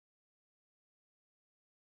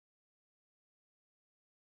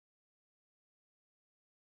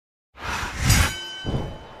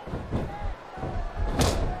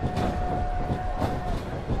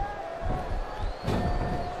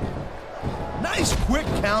Nice quick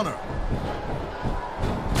counter.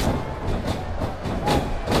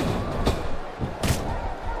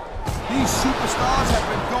 These superstars have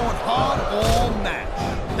been going hard all match.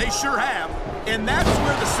 They sure have. And that's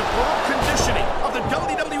where the superb conditioning of the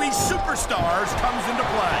WWE superstars comes into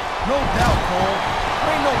play. No doubt, Cole.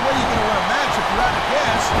 There ain't no way you're going to win a match if you're out of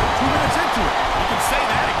gas 2 minutes into it. You can say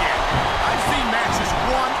that again. I've seen matches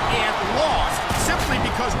won and lost simply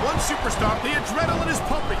because one superstar, the adrenaline is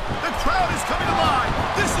pumping. The crowd is coming alive.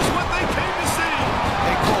 This is what they came to see.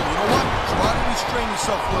 Hey, Cole, you know what? Try to restrain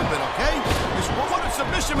yourself a little bit, okay? What a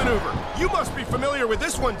submission maneuver. You must be familiar with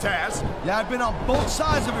this one, Taz. Yeah, I've been on both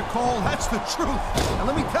sides of it, Cole. That's the truth. And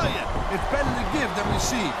let me tell you, it's better to give than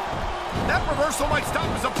receive. That reversal might stop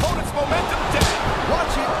his opponent's momentum dead.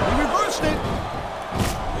 Watch it. He reversed it.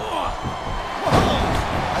 Whoa.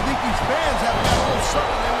 I think these fans have got a little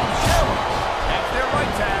something they want to share with us. That's their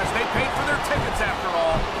right, Taz. They paid for their tickets after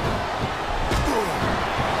all.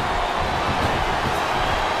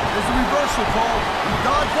 There's a reversal, Cole. He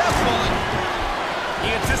dodged that bullet. He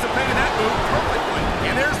anticipated that move perfectly.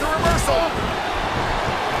 And there's the reversal.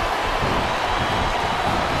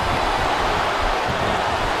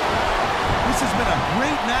 This has been a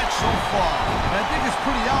great match so far. And I think it's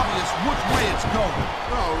pretty obvious which way it's going.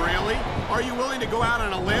 Oh, really? Are you willing to go out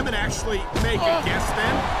on a limb and actually make a guess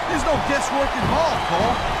then? There's no guesswork involved,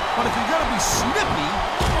 Cole. But if you're going to be snippy,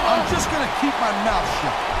 I'm just going to keep my mouth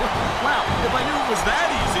shut. Wow, if I knew it was that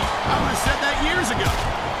easy, I would have said that years ago.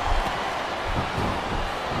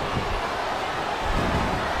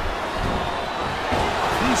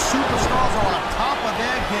 These superstars are on top of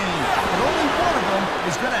their game, but only one of them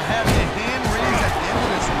is going to have their hand raised at the end of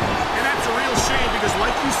this one. And that's a real shame because,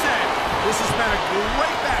 like you said, this has been a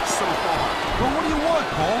great match so far. Well, what do you want,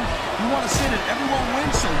 Cole? You want to say that everyone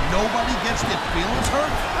wins so nobody gets their feelings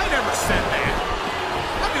hurt? I never said that.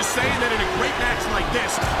 I'm just saying that in a great match like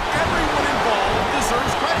this, everyone involved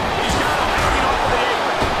deserves credit. He's got him hanging off of the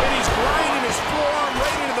apron, and he's grinding his forearm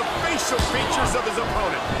right into the facial features of his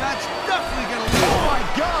opponent. That's definitely going to lead. Oh, my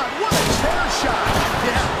God, what a chair shot.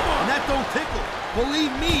 Yeah, and that don't tickle.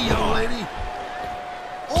 Believe me, young lady.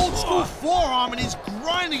 Old school forearm, and he's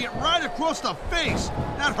grinding it right across the face.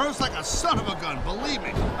 That hurts like a son of a gun, believe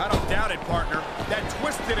me. I don't doubt it, partner. That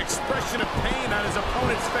twisted expression of pain on his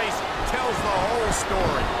opponent's face tells the whole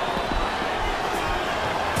story.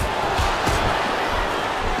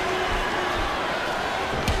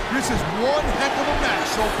 This is one heck of a match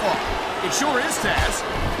so far. It sure is, Taz.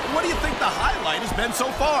 What do you think the highlight has been so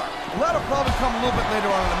far? Well, that'll probably come a little bit later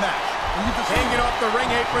on in the match. Hanging off the ring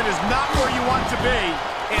apron is not where you want to be,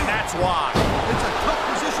 and that's why. It's a tough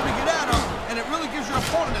position to get out of, and it really gives your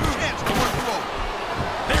opponent a chance to work you over.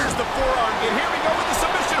 There's the forearm, and here we go with the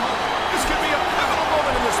submission hold. This could be a pivotal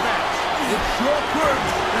moment in this match. It sure could.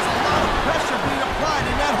 There's a lot of pressure being applied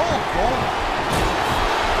in that hold, Cole.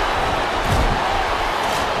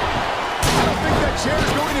 I don't think that chair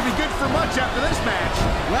is going to be good for much after this match.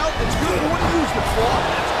 Well, it's good for what you used it for,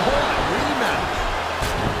 and it's all that really matters.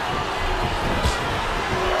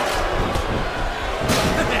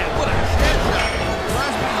 What a chair shot.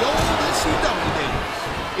 Reminds me of the old ECW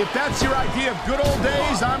days. If that's your idea of good old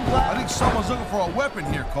days, I'm glad. I think someone's looking for a weapon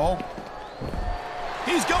here, Cole.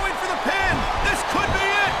 He's going for the pin. This could be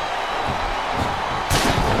it.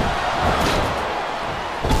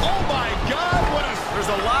 Oh, my God.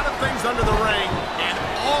 There's a lot of things under the ring, and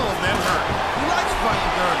all of them hurt. He likes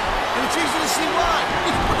fighting dirty, and it's easy to see why.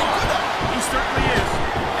 He's pretty good at it. He certainly is,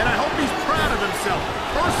 and I hope he's proud of himself.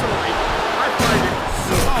 Personally, I find it.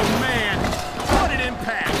 Oh, man. What an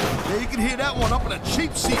impact. Yeah, you can hear that one up in a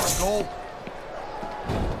cheap seat, Cole.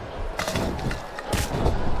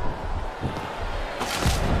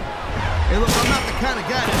 Hey, look, I'm not the kind of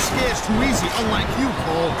guy that scares too easy, unlike you,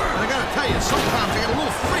 Cole. And I gotta tell you, sometimes I get a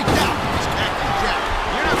little freaked out with this Cactus Jack.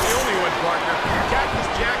 You're not the only one, partner.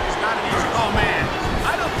 Cactus Jack is not an easy... Oh, man.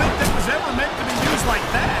 I don't think that was ever meant to be used like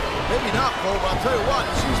that. Maybe not, Cole, but I'll tell you what,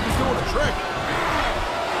 it seems to be doing a trick.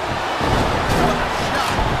 What a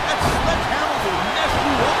shot. That sledgehammer will mess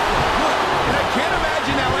you up for good. And I can't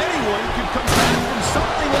imagine how anyone could come back from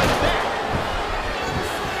something like that.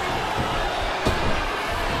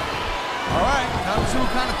 All right, time to see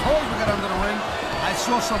what kind of toys we got under the ring. I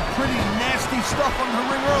saw some pretty nasty stuff under the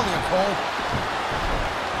ring earlier, Cole.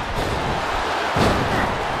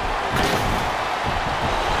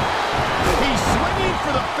 He's swinging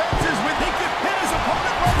for the fences when he could pin his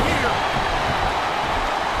opponent right here.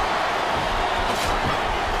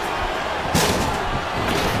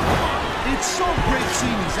 It's so great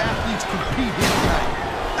seeing these athletes compete here tonight.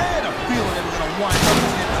 I had a feeling they were going to wind up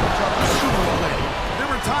against each other sooner or later. There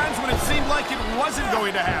were times when it seemed like it wasn't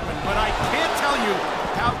going to happen, but I can't tell telling you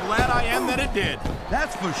how glad I am that it did.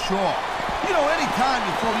 That's for sure. You know, anytime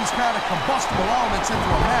you throw these kind of combustible elements into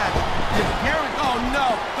a match, you guarantee... Oh,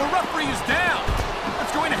 no. The referee is down. What's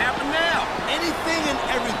going to happen now? Anything and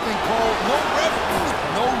everything, Cole. No referees,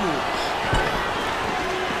 no rules.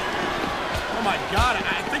 Oh, my God.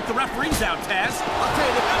 I think the referee's out, Taz. I'll tell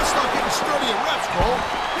you, they gotta start getting sturdier refs, Cole.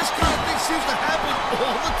 This kind of thing seems to happen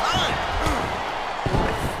all the time.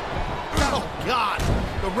 Oh, God.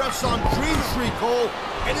 The ref's on Dream Street, Cole.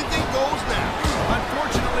 Anything goes now.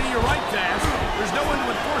 Unfortunately, you're right, Taz. There's no one to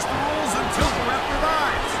enforce the rules until the ref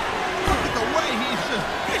revives. Look at the way he's just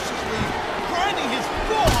viciously grinding his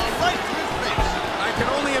forearm right to his face. I can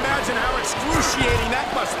only imagine how excruciating that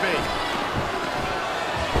must be.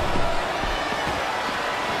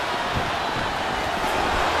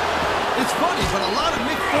 It's funny, but a lot of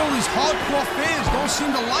Mick Foley's hardcore fans don't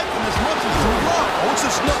seem to like him as much as you love. What's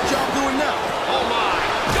this nut job doing now? Oh, my.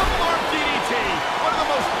 Double arm DDT. One of the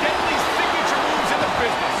most deadly signature moves in the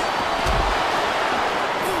business.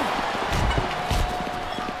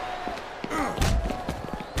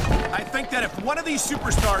 I think that if one of these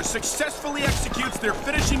superstars successfully executes their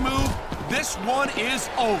finishing move, this one is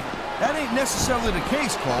over. That ain't necessarily the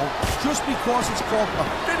case, Cole. Just because it's called a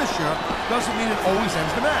finisher doesn't mean it always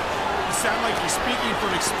ends the match. You sound like you're speaking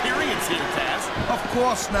from experience here, Taz. Of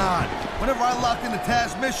course not. Whenever I lock into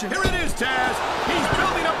Taz's mission... Here it is, Taz. He's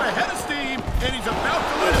building up a head of steam, and he's about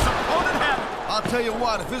to let his opponent have it. I'll tell you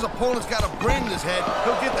what, if his opponent's got a brain in his head,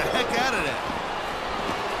 he'll get the heck out of there.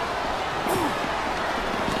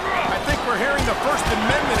 I think we're hearing the First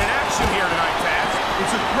Amendment in action here tonight, Taz.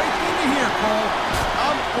 It's a great thing to hear, Cole.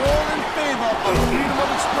 I'm all in favor of freedom of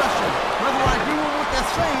expression, whether I agree with what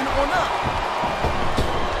they're saying or not.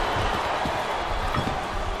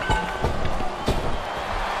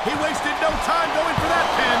 He wasted no time going for that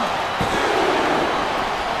pin.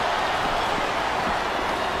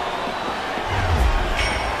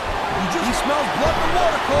 He smells blood and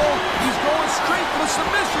water, Cole. He's going straight for the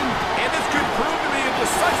submission. And this could prove to be a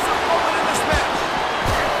decisive moment in this match.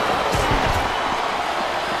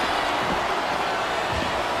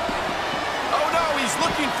 Oh, no, he's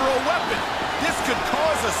looking for a weapon. This could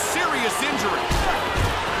cause a serious injury.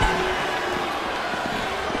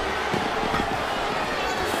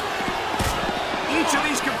 Each of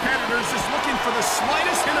these competitors is looking for the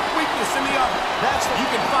slightest hint of weakness in the other. You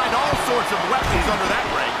can find all sorts of weapons under that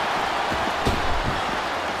ring.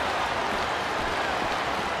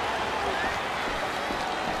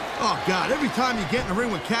 Oh, God, every time you get in the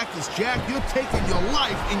ring with Cactus Jack, you're taking your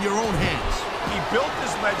life in your own hands. He built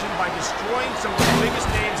his legend by destroying some of the biggest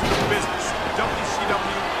names in the business.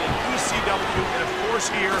 WCW and ECW, and of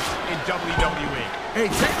course here in WWE. Hey,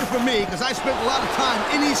 take it from me, because I spent a lot of time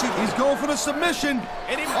in ECW. He's going for the submission.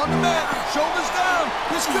 On the mat, shoulders down.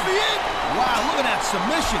 This could be it. Wow, look at that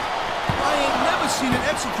submission. I ain't never seen it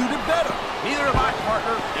executed better. Neither have I,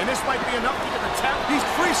 partner, and this might be enough to get the tap. He's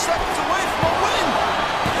 3 seconds away from a win.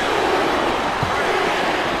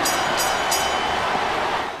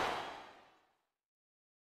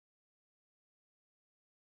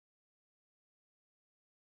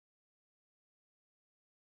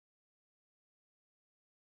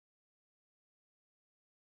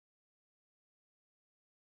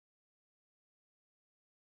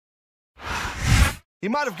 He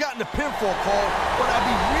might have gotten a pinfall call, but I'd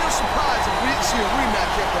be real surprised if we didn't see a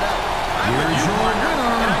rematch after that. I'm with you, partner,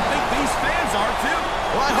 and I think these fans are too.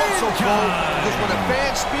 Well, I hope so, Cole, because when the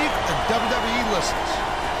fans speak, the WWE listens.